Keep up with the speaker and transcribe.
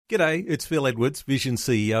G'day, it's Phil Edwards, Vision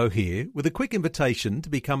CEO here, with a quick invitation to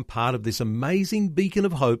become part of this amazing beacon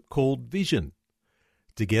of hope called Vision.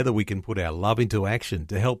 Together we can put our love into action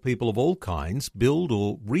to help people of all kinds build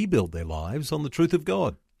or rebuild their lives on the truth of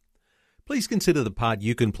God. Please consider the part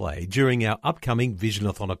you can play during our upcoming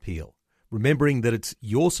Visionathon appeal, remembering that it's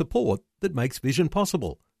your support that makes Vision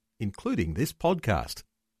possible, including this podcast.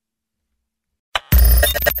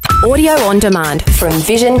 Audio on demand from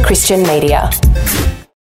Vision Christian Media.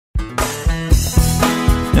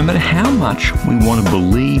 No matter how much we want to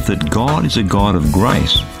believe that God is a God of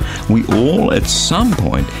grace, we all at some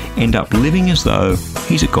point end up living as though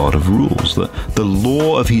He's a God of rules. The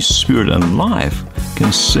law of His Spirit and life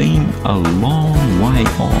can seem a long way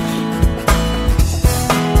off.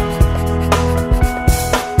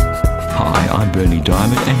 Hi, I'm Bernie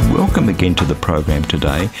Diamond, and welcome again to the program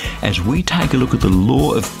today as we take a look at the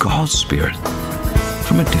law of God's Spirit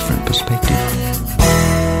from a different perspective.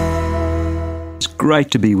 It's great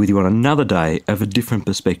to be with you on another day of a different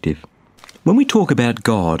perspective. When we talk about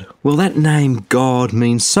God, well, that name God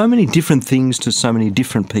means so many different things to so many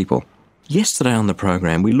different people. Yesterday on the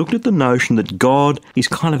program, we looked at the notion that God is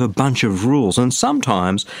kind of a bunch of rules, and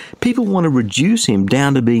sometimes people want to reduce Him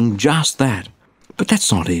down to being just that. But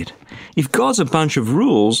that's not it. If God's a bunch of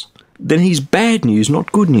rules, then He's bad news,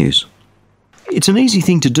 not good news. It's an easy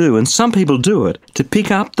thing to do, and some people do it, to pick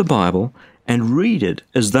up the Bible and read it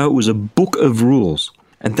as though it was a book of rules.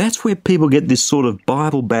 And that's where people get this sort of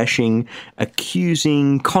Bible-bashing,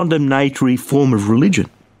 accusing, condemnatory form of religion.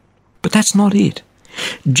 But that's not it.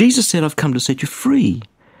 Jesus said, I've come to set you free.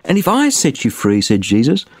 And if I set you free, said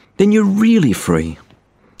Jesus, then you're really free.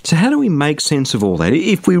 So how do we make sense of all that?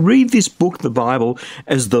 If we read this book, the Bible,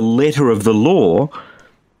 as the letter of the law,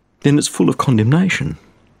 then it's full of condemnation.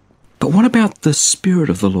 But what about the spirit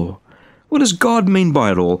of the law? What does God mean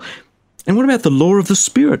by it all? And what about the law of the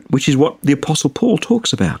Spirit, which is what the Apostle Paul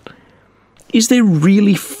talks about? Is there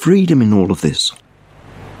really freedom in all of this?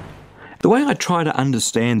 The way I try to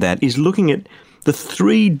understand that is looking at the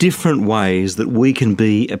three different ways that we can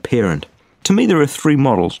be a parent. To me, there are three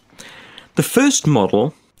models. The first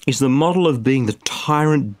model is the model of being the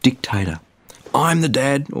tyrant dictator. I'm the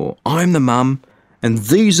dad, or I'm the mum, and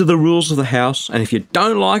these are the rules of the house, and if you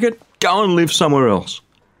don't like it, go and live somewhere else.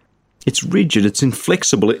 It's rigid, it's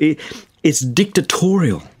inflexible, it's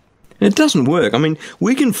dictatorial. And it doesn't work. I mean,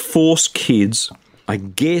 we can force kids, I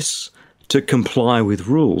guess, to comply with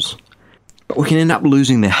rules, but we can end up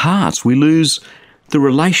losing their hearts. We lose the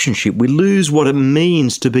relationship. We lose what it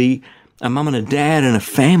means to be a mum and a dad and a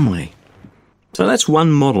family. So that's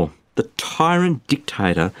one model, the tyrant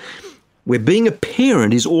dictator, where being a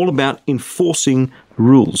parent is all about enforcing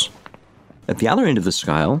rules. At the other end of the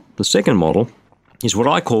scale, the second model is what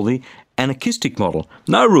I call the anarchistic model.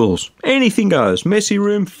 No rules. Anything goes. Messy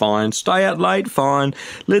room, fine. Stay out late, fine.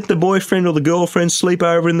 Let the boyfriend or the girlfriend sleep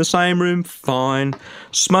over in the same room, fine.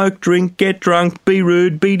 Smoke, drink, get drunk, be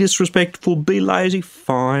rude, be disrespectful, be lazy,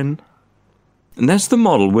 fine. And that's the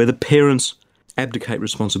model where the parents abdicate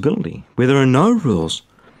responsibility, where there are no rules.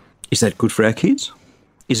 Is that good for our kids?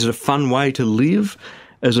 Is it a fun way to live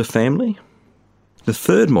as a family? The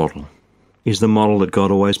third model is the model that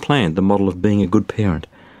God always planned, the model of being a good parent.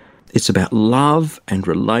 It's about love and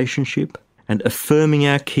relationship and affirming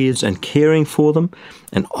our kids and caring for them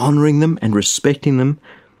and honouring them and respecting them,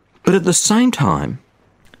 but at the same time,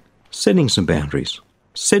 setting some boundaries,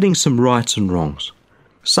 setting some rights and wrongs,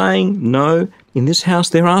 saying, no, in this house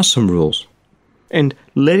there are some rules, and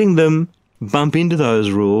letting them bump into those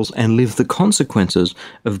rules and live the consequences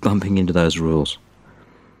of bumping into those rules.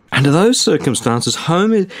 Under those circumstances,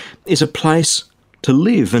 home is a place to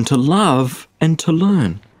live and to love and to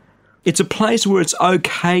learn. It's a place where it's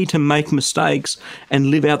okay to make mistakes and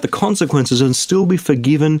live out the consequences and still be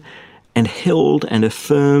forgiven and held and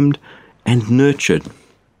affirmed and nurtured.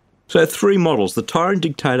 So three models, the tyrant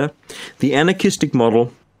dictator, the anarchistic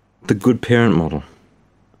model, the good parent model.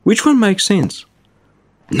 Which one makes sense?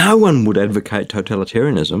 No one would advocate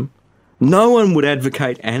totalitarianism. No one would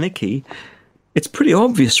advocate anarchy. It's pretty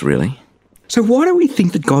obvious, really. So why do we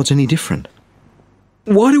think that God's any different?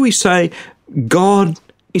 Why do we say God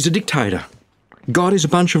is a dictator? God is a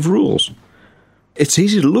bunch of rules. It's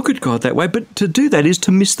easy to look at God that way, but to do that is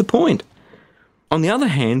to miss the point. On the other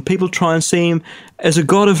hand, people try and see Him as a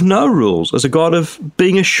God of no rules, as a God of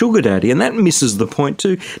being a sugar daddy, and that misses the point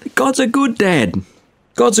too. God's a good dad.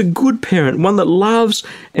 God's a good parent, one that loves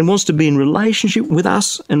and wants to be in relationship with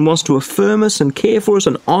us and wants to affirm us and care for us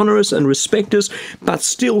and honour us and respect us, but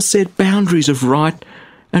still set boundaries of right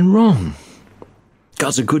and wrong.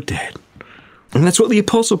 God's a good dad. And that's what the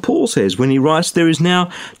Apostle Paul says when he writes, there is now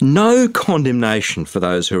no condemnation for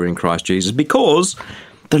those who are in Christ Jesus, because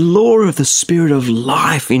the law of the Spirit of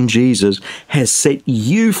life in Jesus has set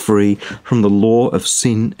you free from the law of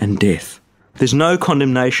sin and death. There's no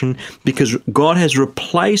condemnation because God has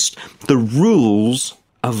replaced the rules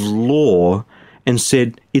of law and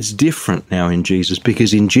said it's different now in Jesus,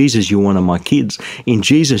 because in Jesus you're one of my kids. In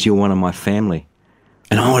Jesus you're one of my family.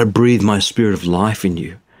 And I want to breathe my Spirit of life in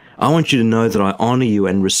you. I want you to know that I honour you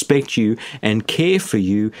and respect you and care for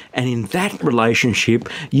you, and in that relationship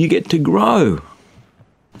you get to grow.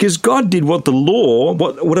 Because God did what the law,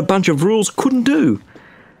 what a bunch of rules couldn't do,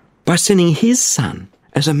 by sending his Son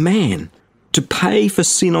as a man to pay for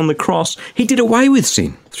sin on the cross. He did away with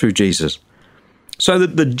sin through Jesus, so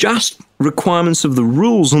that the just requirements of the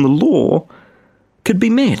rules and the law could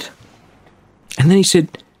be met. And then he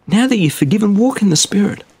said, now that you're forgiven, walk in the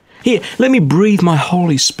Spirit. Here, let me breathe my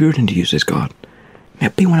Holy Spirit into you, says God. Now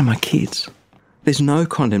be one of my kids. There's no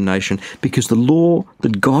condemnation, because the law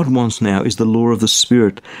that God wants now is the law of the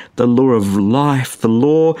Spirit, the law of life, the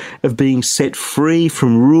law of being set free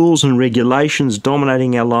from rules and regulations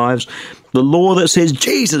dominating our lives, the law that says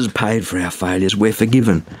Jesus paid for our failures, we're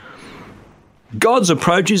forgiven. God's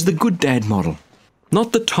approach is the good dad model,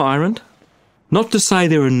 not the tyrant, not to say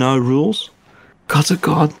there are no rules. God's a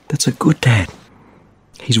God that's a good dad.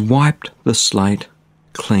 He's wiped the slate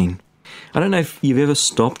clean. I don't know if you've ever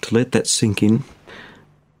stopped to let that sink in,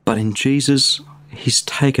 but in Jesus, he's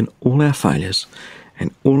taken all our failures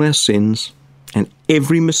and all our sins and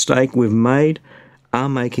every mistake we've made, are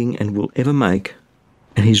making and will ever make,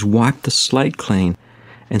 and he's wiped the slate clean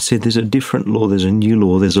and said there's a different law, there's a new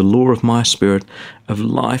law, there's a law of my Spirit, of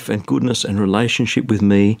life and goodness and relationship with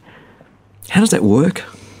me. How does that work?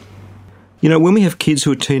 You know, when we have kids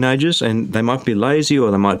who are teenagers and they might be lazy, or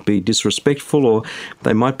they might be disrespectful, or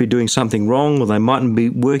they might be doing something wrong, or they mightn't be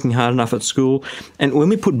working hard enough at school, and when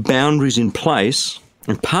we put boundaries in place,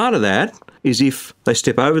 and part of that is if they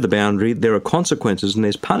step over the boundary, there are consequences and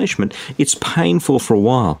there's punishment. It's painful for a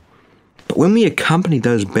while. But when we accompany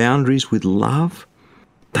those boundaries with love,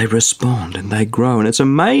 they respond and they grow. And it's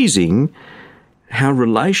amazing how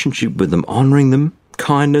relationship with them, honouring them,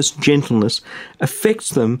 kindness, gentleness, affects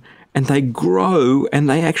them, and they grow and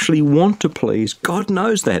they actually want to please. God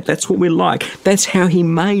knows that. That's what we're like. That's how he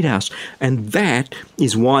made us. And that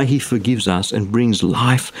is why he forgives us and brings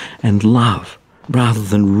life and love rather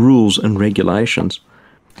than rules and regulations.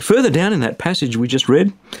 Further down in that passage we just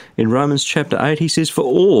read, in Romans chapter 8, he says, for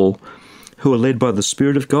all who are led by the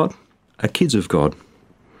Spirit of God are kids of God.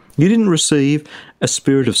 You didn't receive a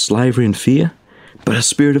spirit of slavery and fear, but a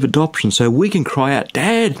spirit of adoption, so we can cry out,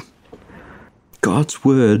 Dad! God's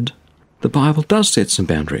word, the Bible, does set some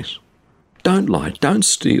boundaries. Don't lie, don't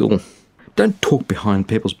steal, don't talk behind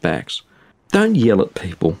people's backs, don't yell at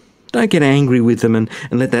people, don't get angry with them and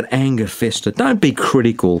let that anger fester, don't be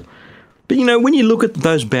critical. But you know, when you look at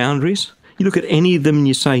those boundaries, you look at any of them and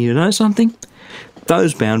you say, you know something?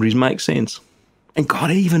 Those boundaries make sense. And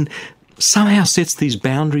God even somehow sets these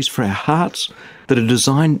boundaries for our hearts that are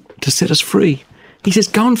designed to set us free. He says,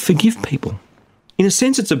 go and forgive people. In a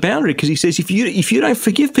sense, it's a boundary, because he says, if you don't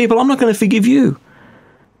forgive people, I'm not going to forgive you.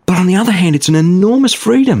 But on the other hand, it's an enormous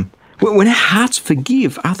freedom. When our hearts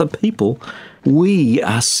forgive other people, we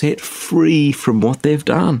are set free from what they've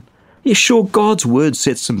done. Yeah, sure, God's word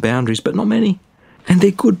sets some boundaries, but not many. And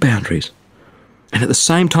they're good boundaries. And at the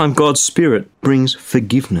same time, God's Spirit brings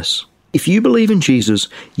forgiveness. If you believe in Jesus,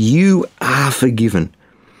 you are forgiven.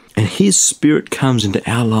 And his Spirit comes into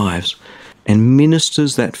our lives and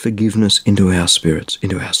ministers that forgiveness into our spirits,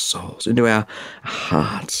 into our souls, into our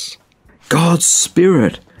hearts. God's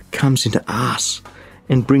Spirit comes into us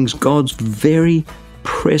and brings God's very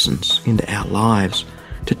presence into our lives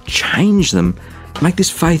to change them, to make this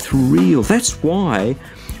faith real. That's why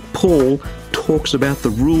Paul talks about the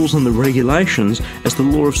rules and the regulations as the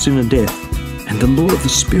law of sin and death, and the law of the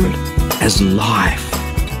Spirit as life.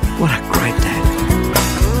 What a great day.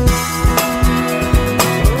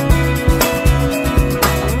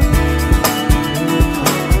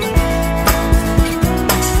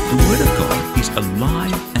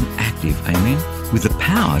 Alive and active, amen, with the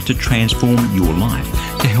power to transform your life,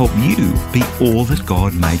 to help you be all that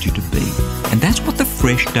God made you to be. And that's what the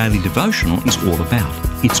Fresh Daily Devotional is all about.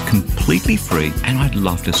 It's completely free, and I'd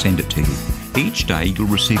love to send it to you. Each day you'll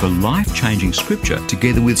receive a life-changing scripture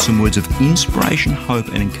together with some words of inspiration, hope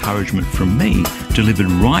and encouragement from me delivered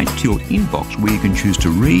right to your inbox, where you can choose to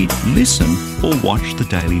read, listen or watch the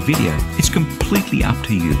daily video. It's completely up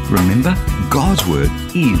to you. Remember, God's Word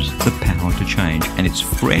is the power to change, and it's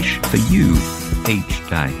fresh for you each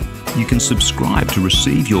day. You can subscribe to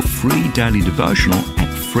receive your free daily devotional at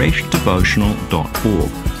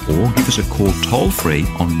freshdevotional.org, or give us a call toll-free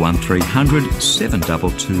on 1300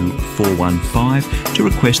 722 415 to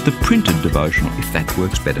request the printed devotional if that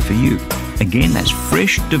works better for you. Again, that's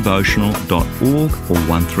freshdevotional.org or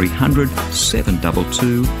 1300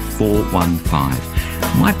 722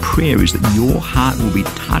 415. My prayer is that your heart will be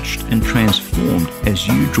touched and transformed as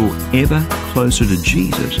you draw ever closer to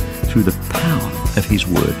Jesus through the power of His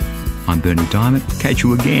Word. I'm Bernie Diamond. Catch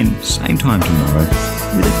you again, same time tomorrow,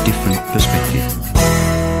 with a different perspective.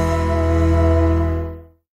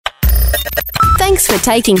 Thanks for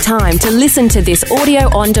taking time to listen to this audio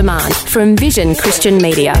on demand from Vision Christian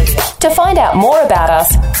Media. To find out more about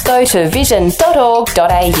us, go to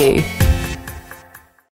vision.org.au.